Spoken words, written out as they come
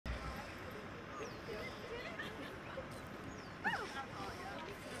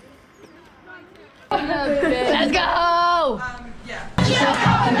Let's go! Yeah. You're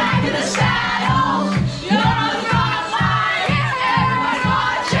coming back in the saddle. You're on the front line. Everyone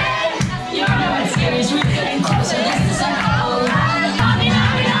watching. You're doing series. We're getting closer. This is an hour. Hey,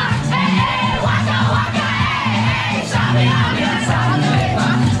 hey, waka, waka, hey, hey.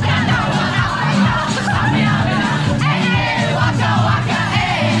 Hey, hey, waka, waka,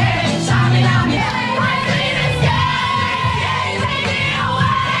 hey, hey.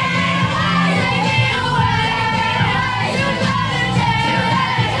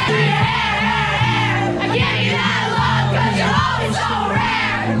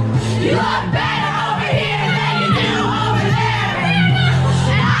 You look better over here than you do over there.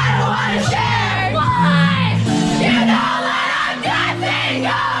 And I don't want to share. Why? You know that I'm nothing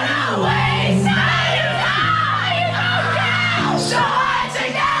going to waste. You know now. So I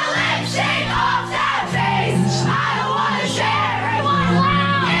take that lipstick off that face. I don't want to share.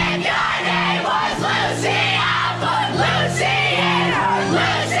 If your name was Lucy, I'd put Lucy in her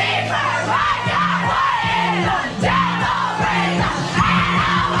Lucy for my God. What in the devil bring the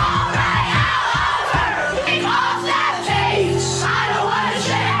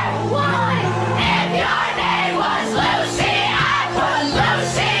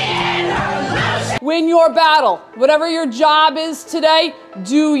Win your battle. Whatever your job is today,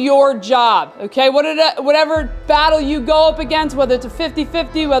 do your job, okay? Whatever battle you go up against, whether it's a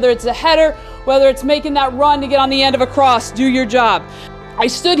 50-50, whether it's a header, whether it's making that run to get on the end of a cross, do your job. I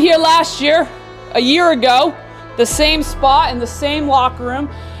stood here last year, a year ago, the same spot in the same locker room,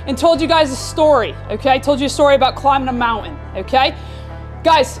 and told you guys a story, okay? I told you a story about climbing a mountain, okay?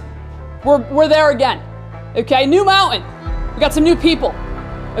 Guys, we're there again, okay? New mountain. We got some new people.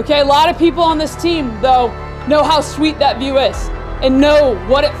 Okay, a lot of people on this team, though, know how sweet that view is and know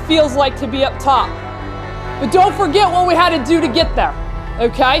what it feels like to be up top. But don't forget what we had to do to get there,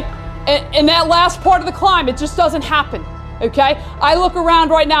 okay? And that last part of the climb, it just doesn't happen, okay? I look around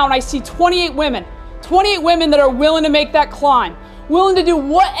right now and I see 28 women that are willing to make that climb, willing to do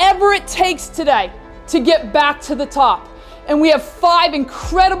whatever it takes today to get back to the top. And we have 5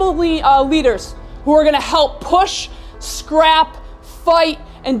 incredible leaders who are gonna help push, scrap, fight,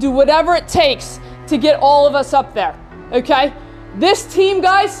 and do whatever it takes to get all of us up there, okay? This team,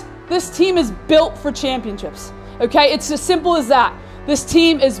 guys, this team is built for championships, okay? It's as simple as that. This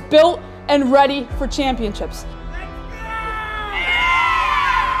team is built and ready for championships.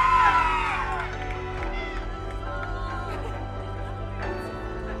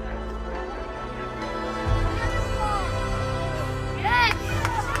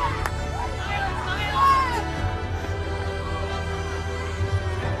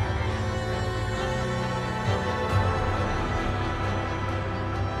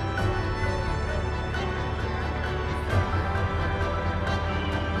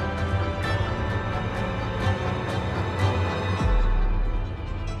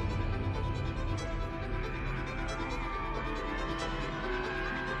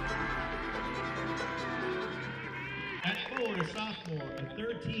 A sophomore, a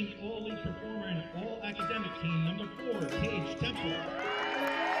third-team all-league performer and all-academic team, number 4, Paige Temple.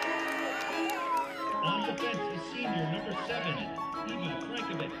 On defense, a senior, number 7, Eva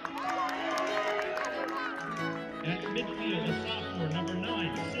Frankovic. At midfield, a sophomore, number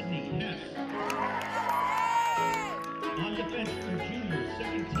 9, Sydney Hess. On defense, a junior,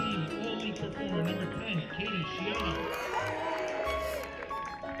 second-team all-league performer, number 10, Katie Shiano.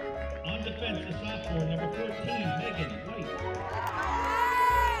 On defense, a sophomore, number 14, Megan White.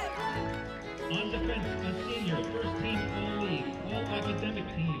 On defense, a senior, first-team all-league, all-academic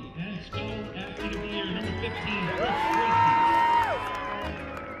team, and scholar athlete of the year, number 15, Chris Tracy.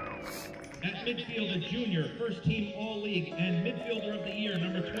 At midfield, a junior, first-team all-league, and midfielder of the year,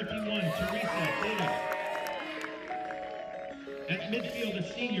 number 21, Teresa Taylor. At midfield, a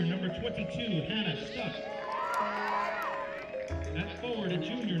senior, number 22, Hannah Stuck. At forward, a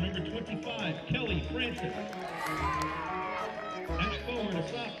junior, number 25, Kelly Francis. At forward, a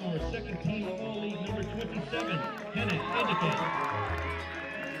sophomore, second-team all-league, number 27, Hannah Endicott.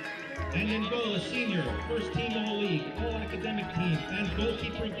 And in goal, a senior, first-team all-league, all-academic team, and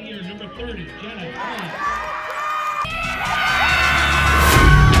goalkeeper of the year, number 30, Jenna Collins.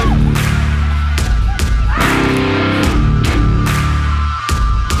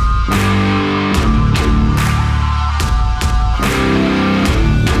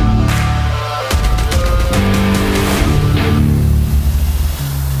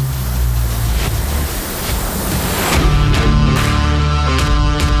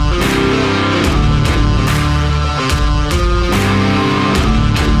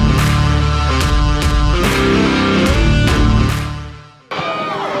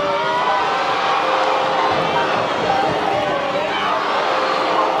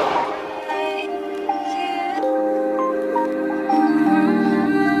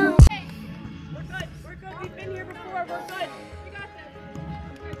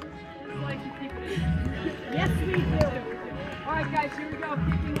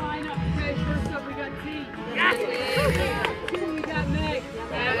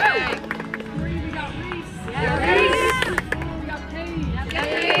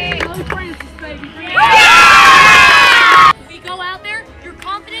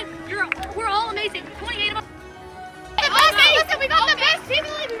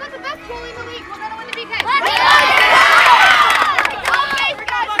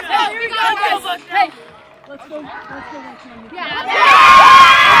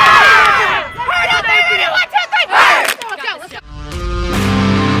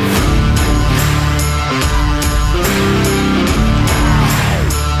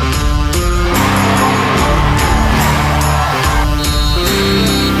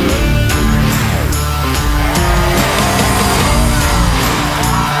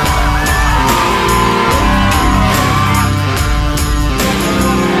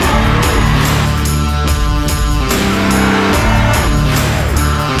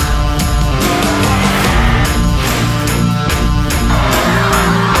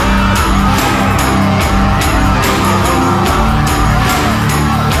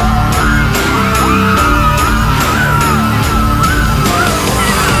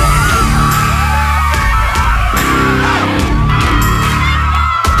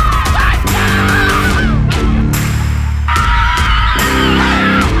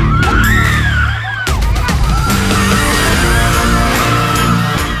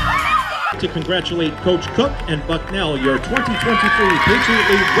 congratulate Coach Cook and Bucknell, your 2023 Patriot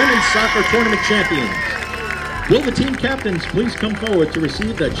League Women's Soccer Tournament champions. Will the team captains please come forward to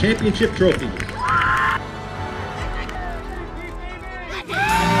receive the championship trophy?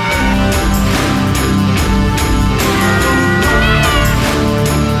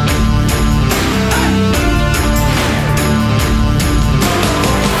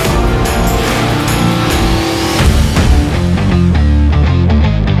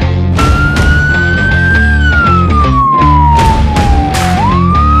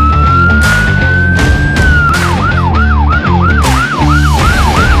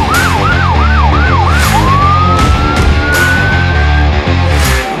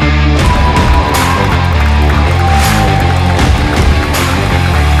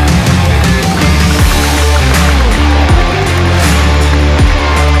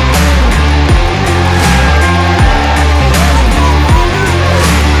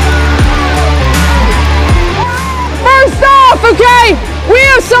 Okay, we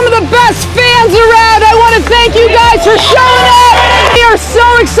have some of the best fans around. I want to thank you guys for showing up. We are so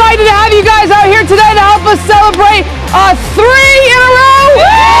excited to have you guys out here today to help us celebrate 3 in a row.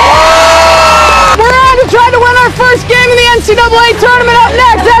 We're out to try to win our first game in the NCAA tournament.